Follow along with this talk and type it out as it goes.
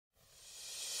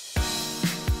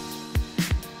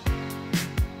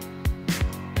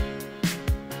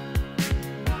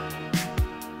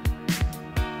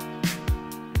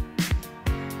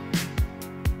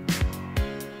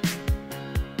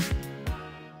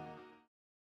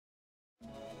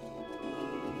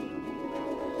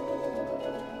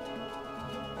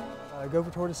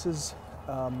Gopher tortoises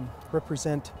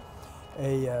represent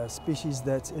a species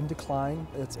that's in decline.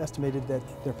 It's estimated that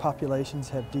their populations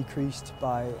have decreased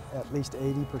by at least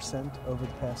 80% over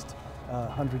the past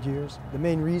 100 years. The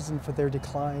main reason for their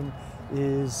decline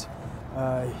is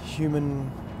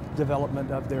human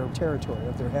development of their territory,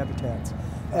 of their habitats.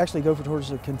 Actually, gopher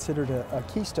tortoises are considered a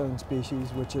keystone species,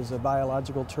 which is a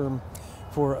biological term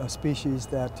for a species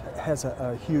that has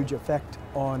a huge effect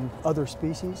on other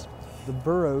species. The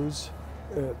burrows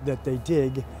that they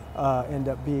dig end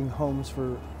up being homes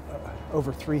for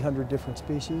over 300 different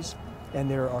species,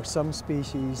 and there are some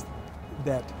species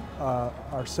that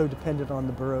are so dependent on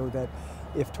the burrow that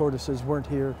if tortoises weren't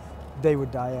here, they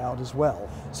would die out as well.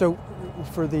 So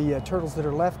for the turtles that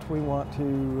are left, we want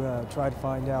to try to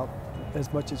find out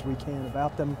as much as we can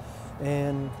about them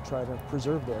and try to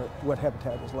preserve what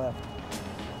habitat is left.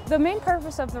 The main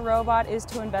purpose of the robot is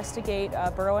to investigate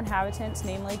burrow inhabitants,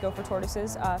 namely gopher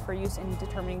tortoises, for use in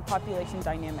determining population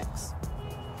dynamics.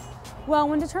 Well,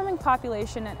 when determining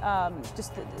population,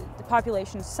 just the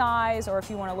population size, or if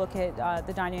you want to look at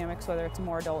the dynamics, whether it's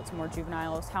more adults, more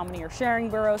juveniles, how many are sharing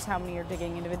burrows, how many are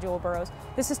digging individual burrows,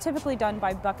 this is typically done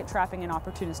by bucket trapping and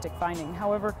opportunistic finding.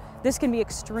 However, this can be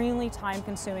extremely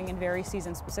time-consuming and very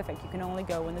season-specific. You can only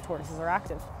go when the tortoises are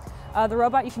active. The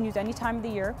robot you can use any time of the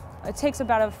year. It takes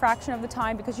about a fraction of the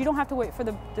time because you don't have to wait for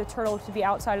the turtle to be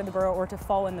outside of the burrow or to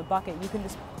fall in the bucket. You can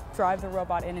just drive the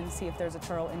robot in and see if there's a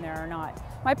turtle in there or not.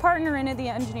 My partner in it, the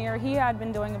engineer, he had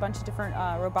been doing a bunch of different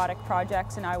robotic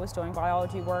projects, and I was doing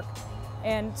biology work.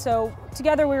 And so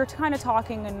together we were kind of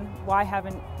talking, and why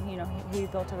haven't he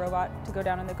built a robot to go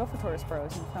down in the gopher tortoise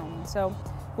burrows and film. And so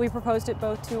we proposed it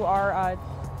both to our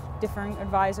different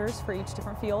advisors for each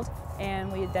different field,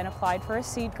 and we then applied for a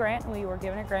seed grant. We were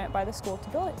given a grant by the school to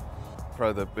build it.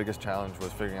 Probably the biggest challenge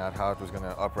was figuring out how it was going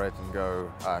to operate and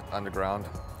go underground.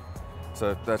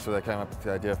 So that's where they came up with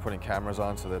the idea of putting cameras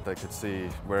on so that they could see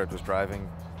where it was driving.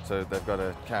 So they've got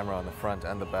a camera on the front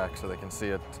and the back so they can see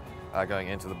it going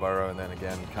into the burrow and then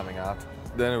again coming out.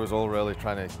 Then it was all really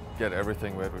trying to get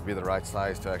everything where it would be the right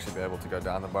size to actually be able to go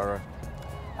down the burrow.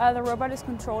 The robot is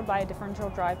controlled by a differential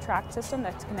drive track system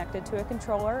that's connected to a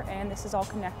controller, and this is all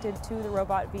connected to the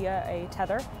robot via a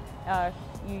tether.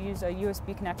 You use a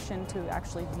USB connection to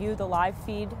actually view the live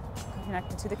feed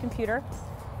connected to the computer,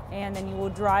 and then you will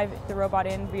drive the robot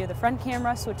in via the front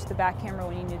camera, switch the back camera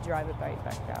when you need to drive it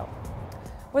back out.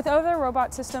 With other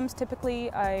robot systems, typically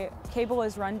a cable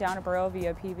is run down a burrow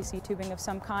via PVC tubing of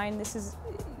some kind.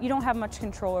 You don't have much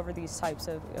control over these types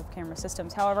of camera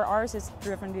systems. However, ours is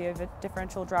driven via a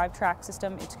differential drive track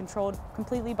system. It's controlled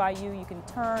completely by you. You can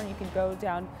turn, you can go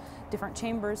down different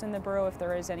chambers in the burrow if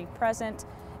there is any present,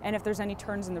 and if there's any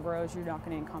turns in the burrows, you're not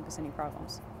going to encompass any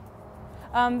problems.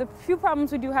 The few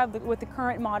problems we do have with the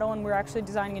current model, and we're actually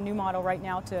designing a new model right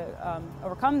now to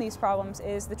overcome these problems,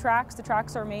 is the tracks. The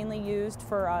tracks are mainly used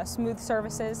for smooth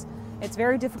surfaces. It's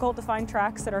very difficult to find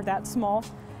tracks that are that small.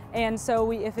 And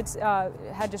so if it's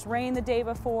had just rained the day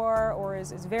before or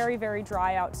is very, very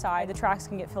dry outside, the tracks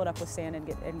can get filled up with sand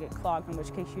and get clogged, in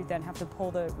which case you then have to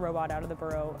pull the robot out of the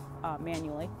burrow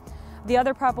manually. The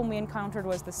other problem we encountered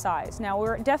was the size. Now,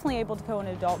 we're definitely able to go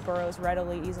into adult burrows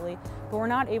readily, easily, but we're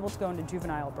not able to go into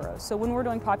juvenile burrows. So when we're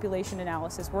doing population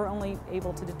analysis, we're only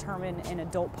able to determine an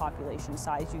adult population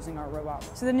size using our robot.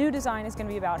 So the new design is going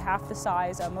to be about half the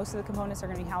size. Most of the components are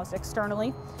going to be housed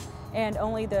externally, and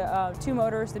only the two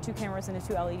motors, the two cameras, and the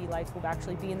two LED lights will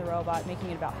actually be in the robot, making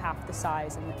it about half the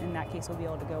size, and in that case we'll be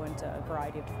able to go into a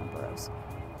variety of different burrows.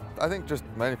 I think just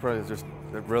mainly probably just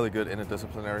a really good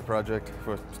interdisciplinary project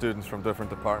for students from different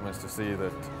departments to see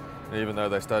that even though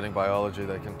they're studying biology,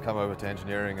 they can come over to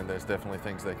engineering, and there's definitely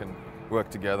things they can work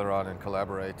together on and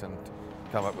collaborate and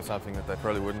come up with something that they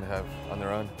probably wouldn't have on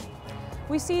their own.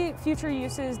 We see future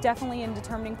uses definitely in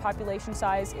determining population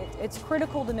size. It's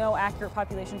critical to know accurate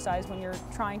population size when you're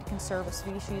trying to conserve a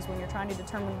species, when you're trying to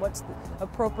determine what's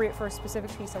appropriate for a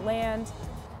specific piece of land.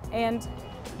 And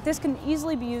this can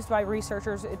easily be used by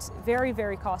researchers. It's very,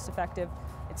 very cost effective.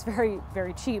 It's very,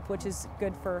 very cheap, which is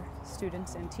good for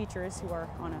students and teachers who are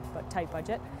on a tight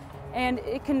budget. And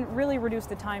it can really reduce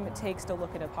the time it takes to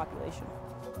look at a population.